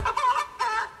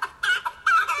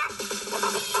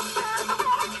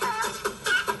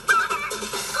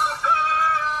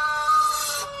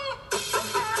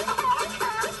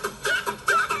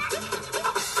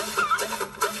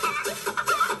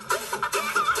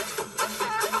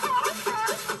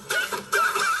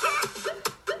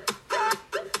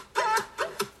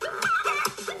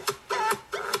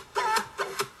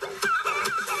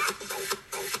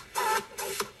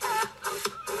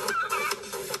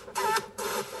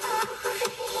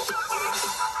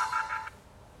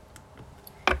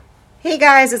Hey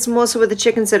guys, it's Melissa with the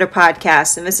Chicken Sitter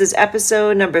Podcast, and this is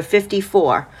episode number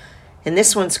 54. And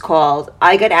this one's called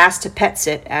I Got Asked to Pet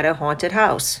Sit at a Haunted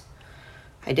House.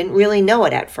 I didn't really know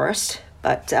it at first,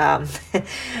 but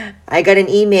I got an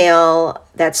email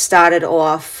that started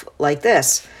off like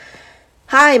this.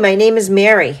 Hi, my name is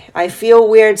Mary. I feel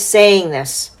weird saying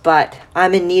this, but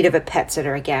I'm in need of a pet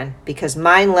sitter again because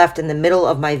mine left in the middle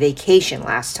of my vacation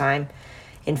last time,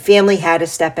 and family had to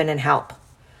step in and help.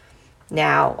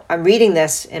 Now, I'm reading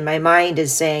this and my mind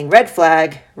is saying red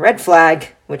flag,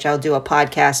 which I'll do a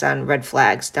podcast on red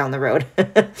flags down the road.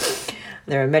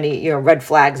 There are many, red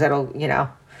flags that'll,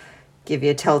 give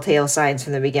you telltale signs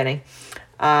from the beginning.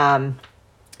 So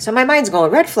my mind's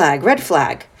going red flag.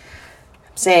 I'm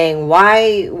saying,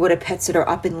 why would a pet sitter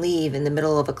up and leave in the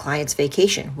middle of a client's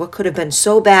vacation? What could have been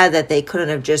so bad that they couldn't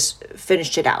have just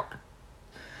finished it out?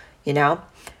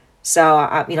 So,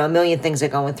 a million things are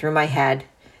going through my head.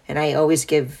 And I always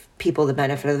give people the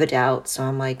benefit of the doubt. So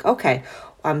I'm like, okay,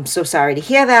 I'm so sorry to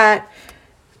hear that.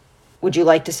 Would you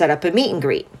like to set up a meet and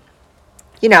greet?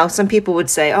 Some people would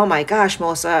say, oh my gosh,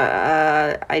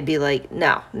 Melissa, I'd be like,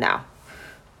 no.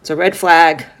 It's a red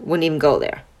flag. Wouldn't even go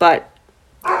there. But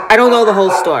I don't know the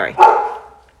whole story.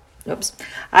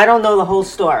 I don't know the whole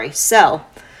story. So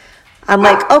I'm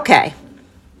like, okay,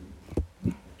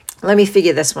 let me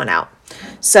figure this one out.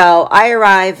 So I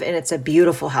arrive and it's a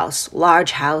beautiful house,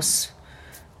 large house.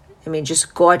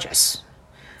 Just gorgeous.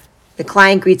 The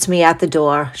client greets me at the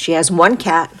door. She has one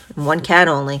cat and one cat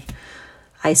only.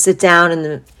 I sit down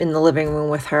in the living room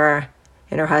with her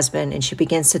and her husband, and she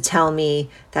begins to tell me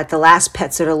that the last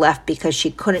pet sitter left because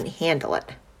she couldn't handle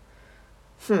it.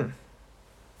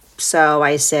 So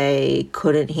I say,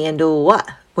 couldn't handle what?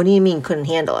 What do you mean couldn't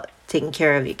handle it? Taking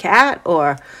care of your cat,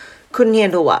 or couldn't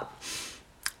handle what?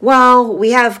 Well,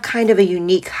 we have kind of a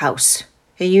unique house,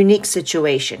 a unique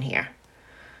situation here.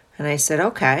 And I said,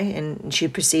 okay. And she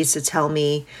proceeds to tell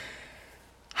me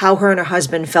how her and her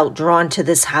husband felt drawn to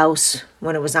this house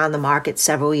when it was on the market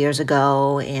several years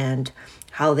ago, and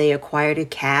how they acquired a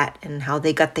cat and how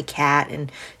they got the cat.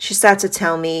 And she starts to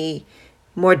tell me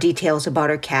more details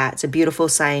about her cat. It's a beautiful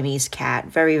Siamese cat,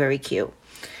 very, very cute.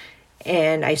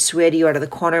 And I swear to you, out of the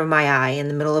corner of my eye, in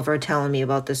the middle of her telling me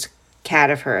about this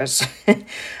cat of hers,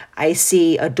 I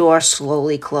see a door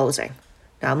slowly closing.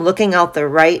 Now I'm looking out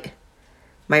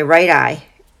my right eye,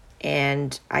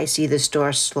 and I see this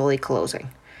door slowly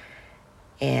closing.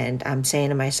 And I'm saying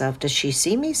to myself, does she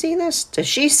see me see this? Does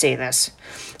she see this?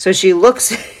 So she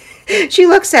looks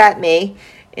at me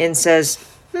and says,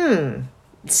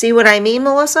 see what I mean,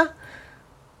 Melissa?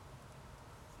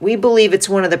 We believe it's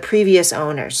one of the previous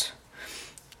owners,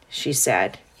 she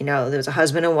said. There was a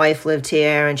husband and wife lived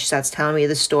here, and she starts telling me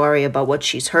the story about what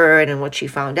she's heard and what she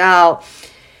found out.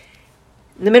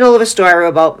 In the middle of a story,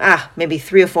 about maybe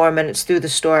 3 or 4 minutes through the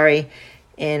story,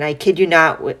 and I kid you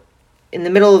not, in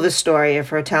the middle of the story of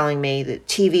her telling me, the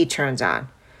TV turns on.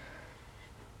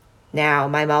 Now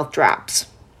my mouth drops.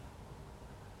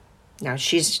 Now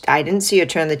I didn't see her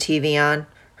turn the TV on.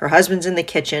 Her husband's in the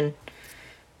kitchen.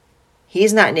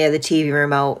 He's not near the TV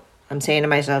remote. I'm saying to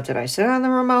myself, did I sit on the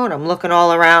remote? I'm looking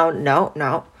all around.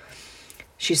 No.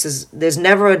 She says, there's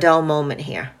never a dull moment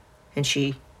here. And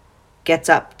she gets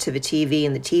up to the TV,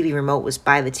 and the TV remote was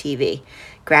by the TV.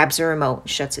 Grabs the remote and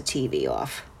shuts the TV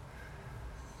off.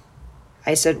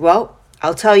 I said, well,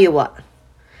 I'll tell you what.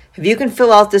 If you can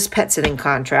fill out this pet sitting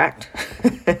contract,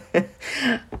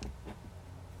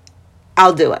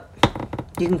 I'll do it.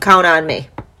 You can count on me.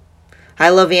 I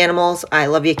love animals. I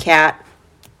love your cat.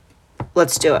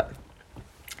 Let's do it.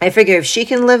 I figure if she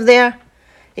can live there,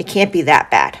 it can't be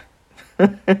that bad.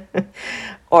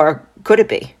 Or could it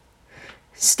be?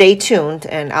 Stay tuned,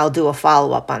 and I'll do a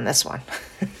follow-up on this one.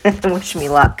 Wish me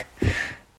luck.